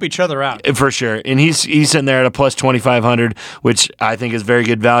 They're going to help each other out for sure, and he's sitting there at a plus 2,500, which I think is very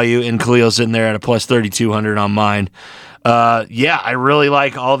good value. And Khalil's sitting there at a plus 3,200 on mine. I really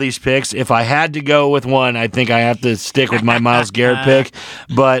like all these picks. If I had to go with one, I think I have to stick with my Myles Garrett pick.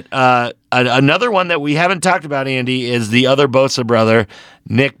 But another one that we haven't talked about, Andy, is the other Bosa brother,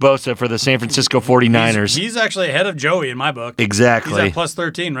 Nick Bosa for the San Francisco 49ers. He's actually ahead of Joey in my book. Exactly. He's at plus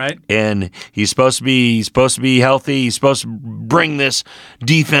 13, right? And he's supposed to be healthy. He's supposed to bring this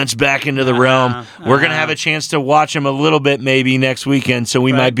defense back into the realm. We're going to have a chance to watch him a little bit maybe next weekend, so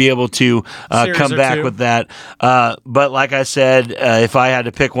we might be able to come back with that. But like I said, if I had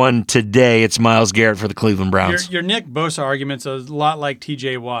to pick one today, it's Myles Garrett for the Cleveland Browns. Your Nick Bosa argument's a lot like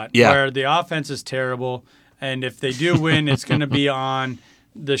TJ Watt, where the offense is terrible, and if they do win, it's going to be on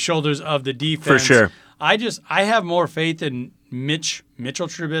the shoulders of the defense. For sure. I have more faith in Mitchell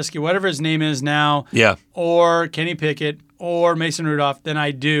Trubisky, whatever his name is now, or Kenny Pickett, or Mason Rudolph than I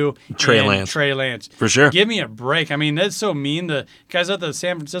do Trey Lance. For sure. Give me a break. I mean, that's so mean. The guys at the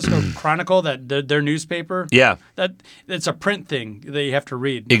San Francisco Chronicle, that their newspaper, that it's a print thing that you have to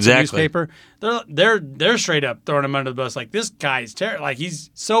read. Exactly. The newspaper. They're straight up throwing him under the bus. Like, this guy's terrible. Like,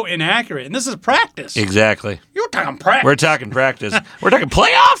 he's so inaccurate. And this is practice. Exactly. You're talking practice. We're talking practice. We're talking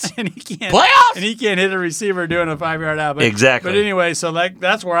playoffs. And he can't. Playoffs. And he can't hit a receiver doing a 5-yard out. But, exactly. But anyway, so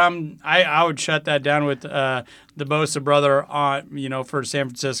that's where I would shut that down with the Bosa brother on, for San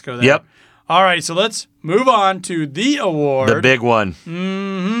Francisco there. Yep. All right, so let's move on to the award. The big one.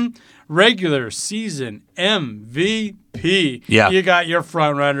 Mm-hmm. Regular season MVP. Yeah. You got your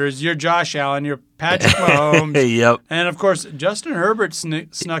front runners, your Josh Allen, your Patrick Mahomes. Yep. And, of course, Justin Herbert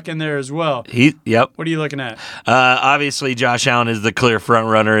snuck in there as well. Yep. What are you looking at? Obviously, Josh Allen is the clear front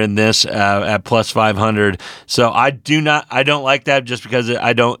runner in this at plus 500. So I don't like that just because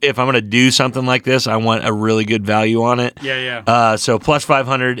if I'm going to do something like this, I want a really good value on it. Yeah. So plus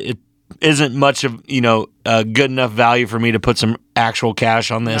 500, it isn't much of, good enough value for me to put some actual cash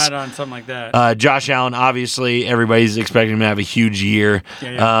on this. Not on something like that. Josh Allen, obviously, everybody's expecting him to have a huge year.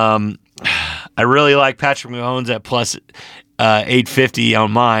 Yeah. I really like Patrick Mahomes at plus 850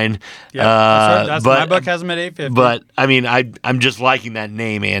 on mine. Yeah, that's my book has him at 850. But I mean, I'm just liking that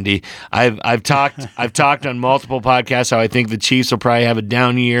name, Andy. I've talked on multiple podcasts how I think the Chiefs will probably have a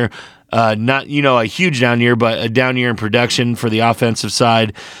down year. Not a huge down year, but a down year in production for the offensive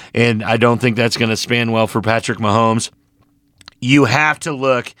side, and I don't think that's going to span well for Patrick Mahomes. You have to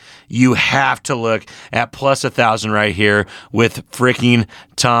look at plus 1,000 right here with freaking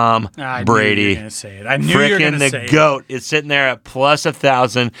Tom Brady. I knew you were going to say it. The GOAT is sitting there at plus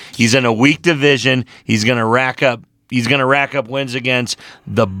 1,000. He's in a weak division. He's going to rack up wins against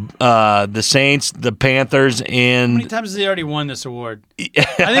the Saints, the Panthers, and how many times has he already won this award?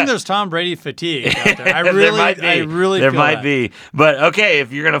 I think there's Tom Brady fatigue out there. I really there feel might that. be. But okay,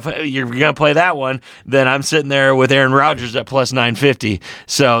 if you're gonna play that one, then I'm sitting there with Aaron Rodgers at plus 950.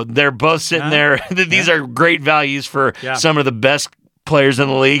 So they're both sitting there. These are great values for some of the best players in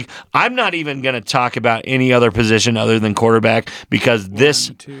the league. I'm not even going to talk about any other position other than quarterback because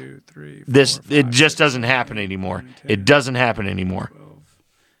it just doesn't happen anymore. It doesn't happen anymore.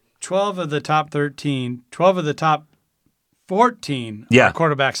 12 of the top 13, 12 of the top 14 are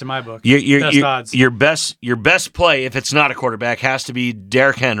quarterbacks in my book. Best odds. Your best play, if it's not a quarterback, has to be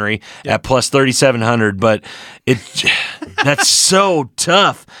Derrick Henry at plus 3,700. But that's so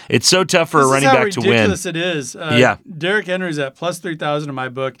tough. It's so tough for a running back to win. Ridiculous it is. Derrick Henry's at plus 3,000 in my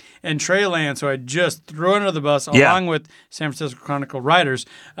book, and Trey Lance, who I just threw under the bus, along with San Francisco Chronicle writers,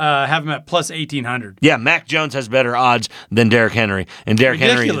 have him at plus 1,800. Yeah, Mac Jones has better odds than Derrick Henry, and Derrick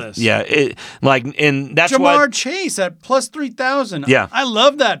Ridiculous. Henry. And that's Jamar Chase at plus 3,000. Yeah, I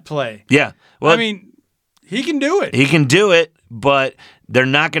love that play. Yeah, well, I mean, he can do it. He can do it, but they're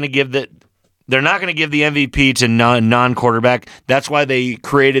not going to give the MVP to non-quarterback. That's why they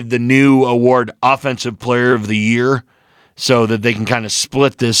created the new award, Offensive Player of the Year, so that they can kind of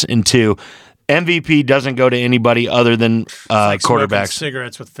split this in two. MVP doesn't go to anybody other than quarterbacks.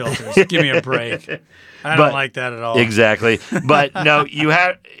 Cigarettes with filters. Give me a break. I don't like that at all. Exactly. But no, you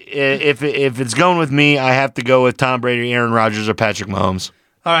have if it's going with me, I have to go with Tom Brady, Aaron Rodgers, or Patrick Mahomes.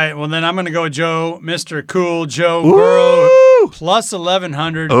 All right, well, then I'm going to go with Mr. Cool, Joe Burrow, plus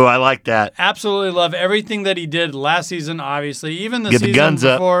 1,100. Oh, I like that. Absolutely love everything that he did last season, obviously. Even the get season the guns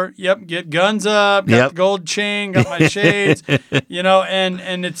before. Up. Yep, get guns up, got the gold chain, got my shades,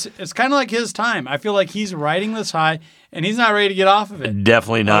 and it's kind of like his time. I feel like he's riding this high, and he's not ready to get off of it.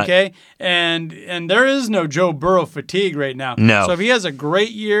 Definitely not. Okay? And there is no Joe Burrow fatigue right now. No. So if he has a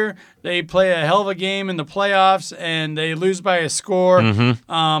great year, they play a hell of a game in the playoffs, and they lose by a score,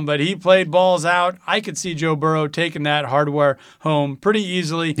 but he played balls out. I could see Joe Burrow taking that hardware home pretty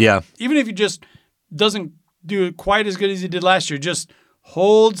easily. Yeah. Even if he just doesn't do it quite as good as he did last year, just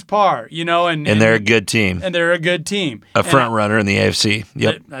holds par, and they're a good team. And they're a good team. A front runner in the AFC.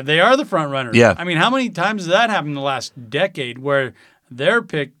 Yep. They are the front runners. Yeah. I mean, how many times has that happened in the last decade where they're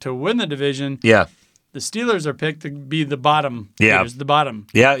picked to win the division? Yeah. The Steelers are picked to be the bottom. Yeah. Feeders, the bottom.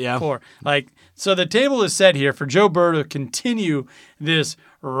 Yeah. 4. So the table is set here for Joe Burrow to continue this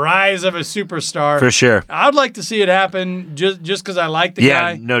rise of a superstar. For sure. I'd like to see it happen just because I like the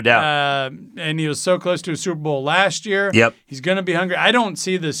guy. Yeah, no doubt. And he was so close to a Super Bowl last year. Yep. He's going to be hungry. I don't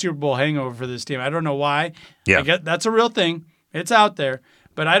see the Super Bowl hangover for this team. I don't know why. Yeah. I get that's a real thing. It's out there.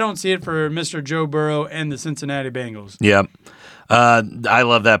 But I don't see it for Mr. Joe Burrow and the Cincinnati Bengals. Yep. I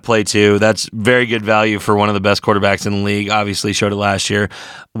love that play too. That's very good value for one of the best quarterbacks in the league. Obviously showed it last year.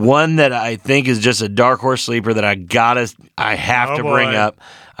 One that I think is just a dark horse sleeper that I have to bring up.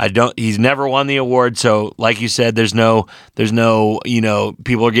 He's never won the award, so like you said, there's no,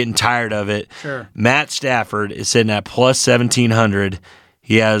 people are getting tired of it. Sure. Matt Stafford is sitting at plus 1,700.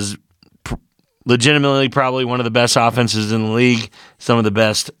 He has legitimately probably one of the best offenses in the league, some of the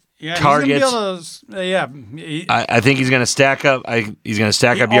best targets. I think he's going to stack up. He's going to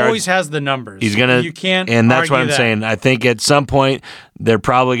stack up yards. He always has the numbers. He's going to. You can't. And that's what I'm argue that. saying. I think at some point they're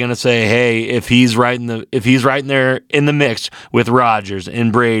probably going to say, "Hey, if he's right in there in the mix with Rodgers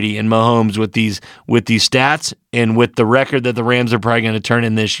and Brady and Mahomes with these stats and with the record that the Rams are probably going to turn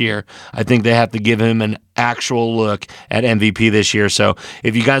in this year, I think they have to give him an actual look at MVP this year." So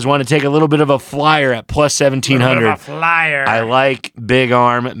if you guys want to take a little bit of a flyer at plus 1,700, I like big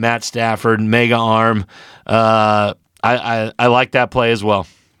arm Matt Stafford, mega arm. I like that play as well.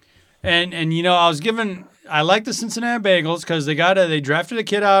 And I like the Cincinnati Bengals because they drafted a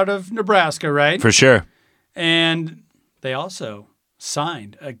kid out of Nebraska, right? For sure. And they also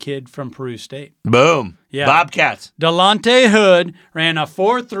signed a kid from Peru State. Boom. Yeah. Bobcats. Delonte Hood ran a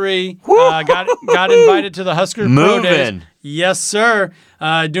 4.3. Got invited to the Husker Pro Days. Moving. Yes, sir.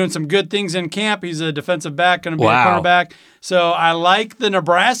 Doing some good things in camp. He's a defensive back, going to be a cornerback. So I like the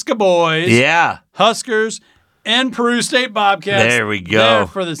Nebraska boys. Yeah. Huskers. And Peru State Bobcats. There we go. There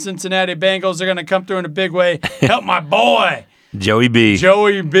for the Cincinnati Bengals. They're going to come through in a big way. Help my boy. Joey B. Get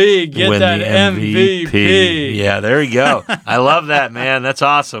win that the MVP. Yeah, there we go. I love that, man. That's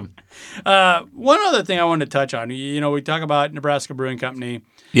awesome. One other thing I wanted to touch on. We talk about Nebraska Brewing Company.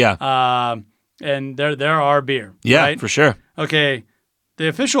 Yeah. And they're our beer. Yeah, right? for sure. Okay. The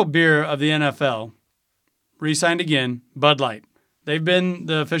official beer of the NFL, re-signed again, Bud Light. They've been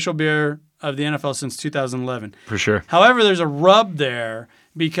the official beer of the NFL since 2011. For sure. However, there's a rub there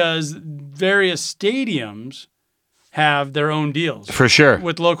because various stadiums have their own deals. For sure.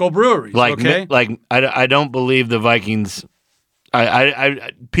 With local breweries. I don't believe the Vikings.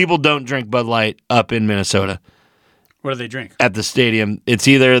 People don't drink Bud Light up in Minnesota. What do they drink? At the stadium. It's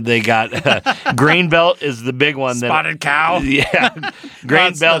either they got Grain Belt is the big one. Spotted Cow. Yeah.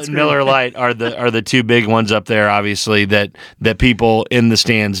 Grain Belt and Miller Lite are the two big ones up there, obviously, that people in the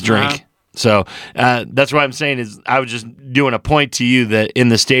stands drink. Uh-huh. So that's what I'm saying is I was just doing a point to you that in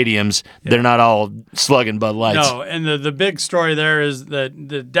the stadiums, they're not all slugging Bud Lights. No, and the big story there is that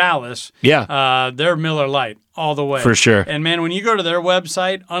the Dallas, they're Miller Lite all the way. For sure. And, man, when you go to their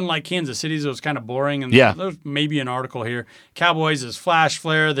website, unlike Kansas City's, it was kind of boring. And there's maybe an article here. Cowboys is Flash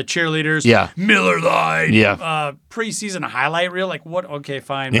Flare, the cheerleaders. Yeah. Miller Lite. Yeah. Preseason highlight reel. Like, what? Okay,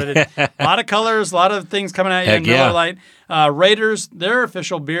 fine. But a lot of colors, a lot of things coming at you in Miller Lite. Raiders, their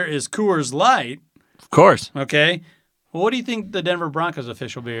official beer is Coors Light. Of course. Okay. Well, what do you think the Denver Broncos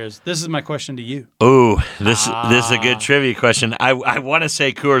official beer is? This is my question to you. Oh, this is a good trivia question. I want to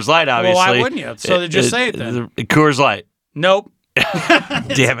say Coors Light, obviously. Well, why wouldn't you? So just say it then. Coors Light. Nope.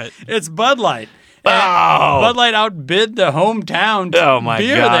 Damn it. It's Bud Light. Bud Light outbid the hometown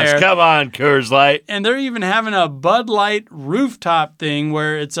beer gosh. there. Come on, Coors Light. And they're even having a Bud Light rooftop thing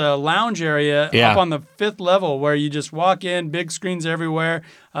where it's a lounge area up on the 5th level where you just walk in, big screens everywhere.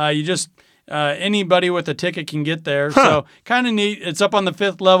 Anybody with a ticket can get there. So kind of neat. It's up on the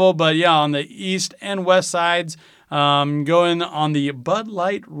 5th level, but on the east and west sides, going on the Bud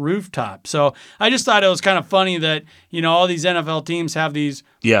Light rooftop. So I just thought it was kind of funny that, all these NFL teams have these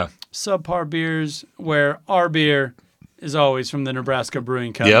subpar beers where our beer is always from the Nebraska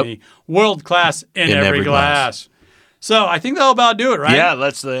Brewing Company. Yep. World class in every glass. So I think that'll about do it, right? Yeah,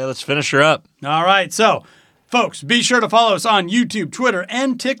 let's finish her up. All right. So, folks, be sure to follow us on YouTube, Twitter,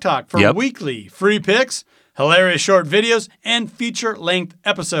 and TikTok for weekly free picks, hilarious short videos, and feature-length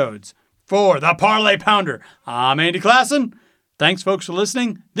episodes. For the Parlay Pounder, I'm Andy Klassen. Thanks, folks, for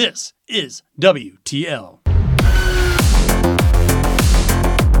listening. This is WTL.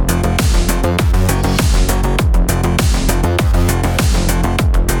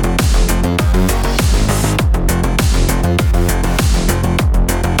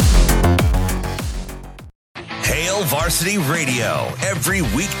 Varsity Radio every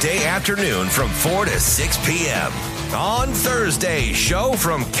weekday afternoon from 4 to 6 p.m. On Thursday's show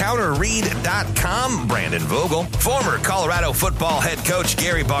from counterread.com, Brandon Vogel, former Colorado football head coach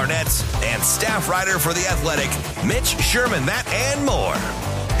Gary Barnett, and staff writer for The Athletic, Mitch Sherman, that and more.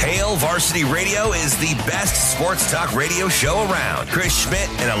 Hail Varsity Radio is the best sports talk radio show around. Chris Schmidt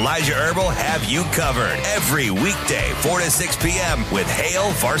and Elijah Herbal have you covered every weekday, 4 to 6 p.m. with Hail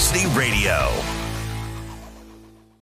Varsity Radio.